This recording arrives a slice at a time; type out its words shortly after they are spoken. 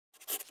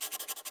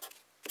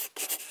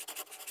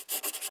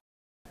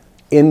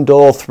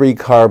Indole-3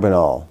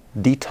 Carbinol,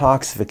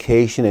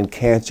 detoxification and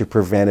cancer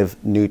preventive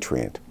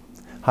nutrient.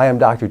 Hi, I'm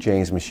Dr.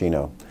 James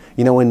Machino.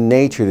 You know, in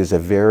nature there's a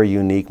very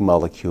unique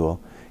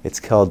molecule. It's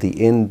called the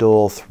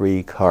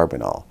Indole-3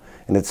 Carbinol,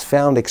 and it's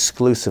found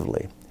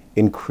exclusively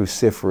in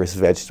cruciferous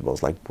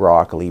vegetables like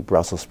broccoli,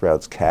 Brussels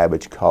sprouts,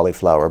 cabbage,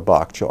 cauliflower,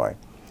 bok choy.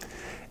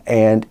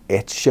 And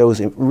it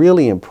shows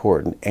really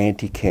important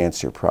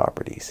anti-cancer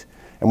properties.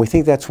 And we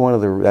think that's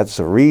that's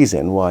the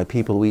reason why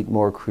people who eat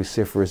more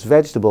cruciferous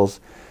vegetables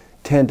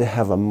tend to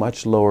have a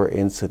much lower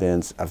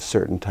incidence of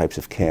certain types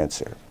of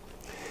cancer.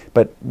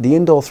 But the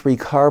Indole-3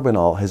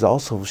 Carbinol has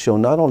also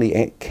shown not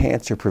only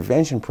cancer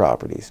prevention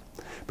properties,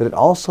 but it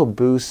also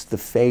boosts the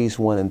phase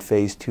 1 and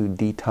phase 2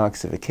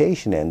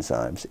 detoxification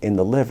enzymes in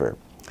the liver.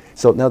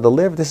 So now the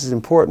liver, this is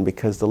important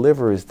because the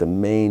liver is the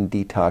main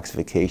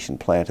detoxification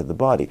plant of the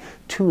body.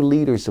 2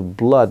 liters of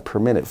blood per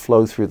minute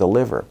flow through the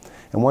liver.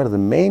 And one of the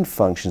main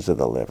functions of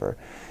the liver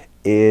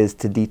is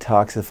to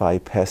detoxify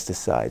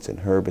pesticides and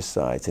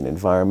herbicides and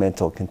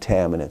environmental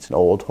contaminants and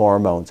old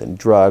hormones and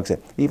drugs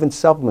and even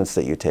supplements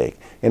that you take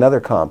and other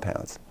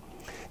compounds.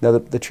 Now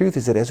the truth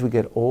is that as we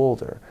get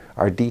older,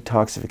 our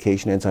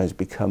detoxification enzymes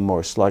become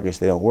more sluggish.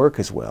 They don't work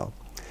as well.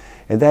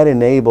 And that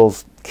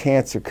enables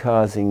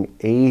cancer-causing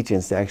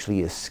agents to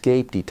actually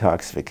escape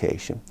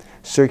detoxification,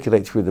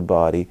 circulate through the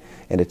body,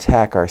 and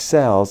attack our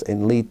cells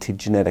and lead to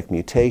genetic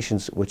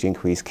mutations which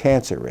increase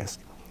cancer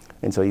risk.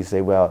 And so you say,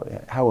 well,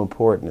 how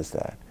important is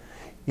that?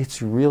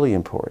 It's really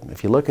important.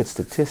 If you look at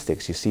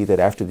statistics, you see that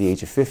after the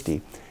age of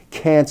 50,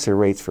 cancer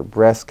rates for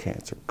breast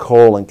cancer,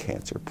 colon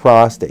cancer,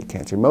 prostate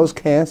cancer, most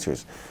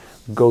cancers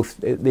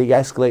they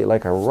escalate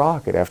like a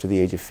rocket after the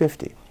age of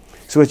 50.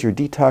 So as your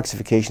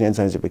detoxification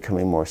enzymes are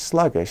becoming more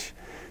sluggish,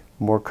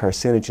 more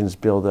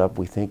carcinogens build up.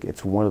 We think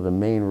it's one of the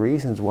main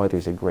reasons why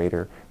there's a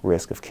greater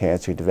risk of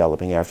cancer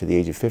developing after the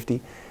age of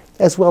 50,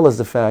 as well as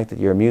the fact that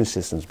your immune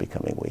system is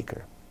becoming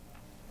weaker.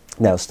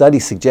 Now,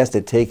 studies suggest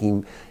that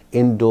taking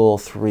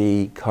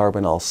Indole-3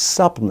 Carbinol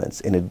supplements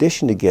in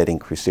addition to getting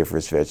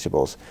cruciferous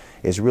vegetables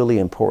is really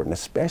important,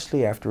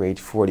 especially after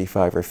age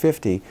 45 or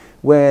 50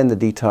 when the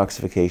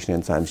detoxification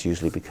enzymes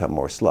usually become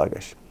more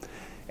sluggish.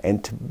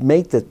 And to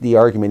make the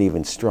argument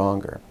even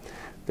stronger,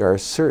 there are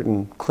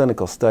certain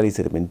clinical studies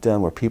that have been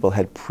done where people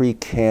had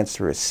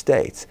precancerous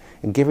states,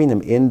 and giving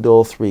them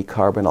Indole-3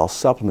 Carbinol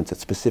supplements at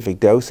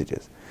specific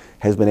dosages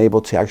has been able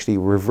to actually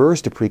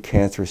reverse the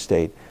precancerous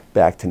state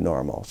back to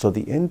normal. So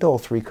the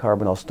Indole-3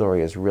 Carbinol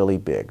story is really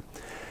big.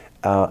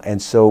 And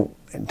so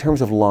in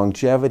terms of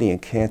longevity and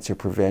cancer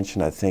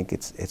prevention, I think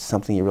it's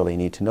something you really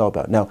need to know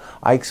about. Now,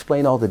 I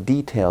explain all the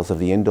details of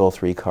the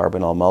Indole-3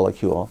 Carbinol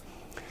molecule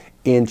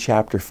in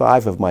Chapter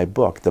 5 of my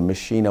book, The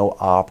Machino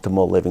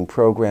Optimal Living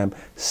Program,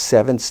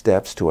 7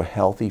 Steps to a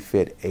Healthy,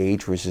 Fit,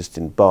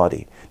 Age-Resistant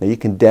Body. Now you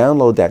can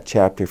download that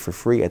chapter for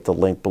free at the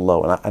link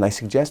below, and I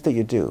suggest that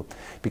you do,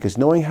 because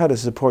knowing how to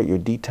support your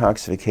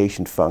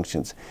detoxification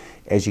functions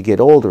as you get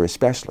older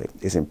especially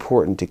is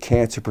important to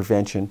cancer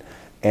prevention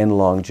and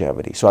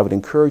longevity. So I would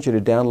encourage you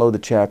to download the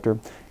chapter,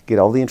 get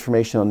all the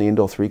information on the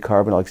Indole-3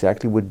 Carbinol,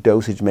 exactly what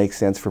dosage makes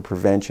sense for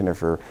prevention or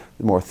for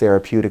more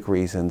therapeutic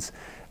reasons.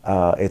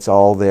 It's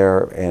all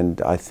there,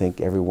 and I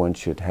think everyone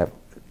should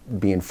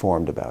be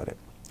informed about it.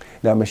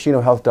 Now,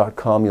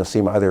 machinohealth.com, you'll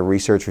see my other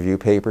research review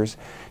papers.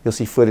 You'll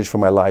see footage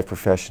from my live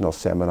professional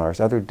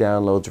seminars, other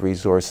downloads,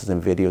 resources,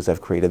 and videos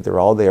I've created. They're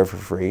all there for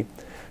free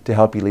to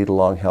help you lead a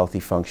long, healthy,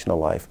 functional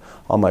life.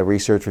 All my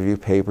research review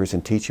papers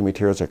and teaching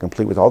materials are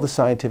complete with all the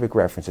scientific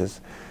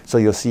references, so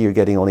you'll see you're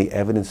getting only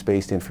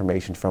evidence-based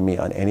information from me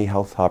on any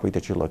health topic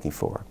that you're looking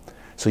for.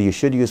 So you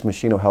should use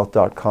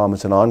machinohealth.com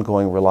as an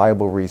ongoing,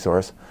 reliable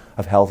resource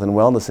of health and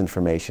wellness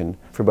information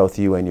for both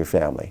you and your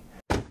family.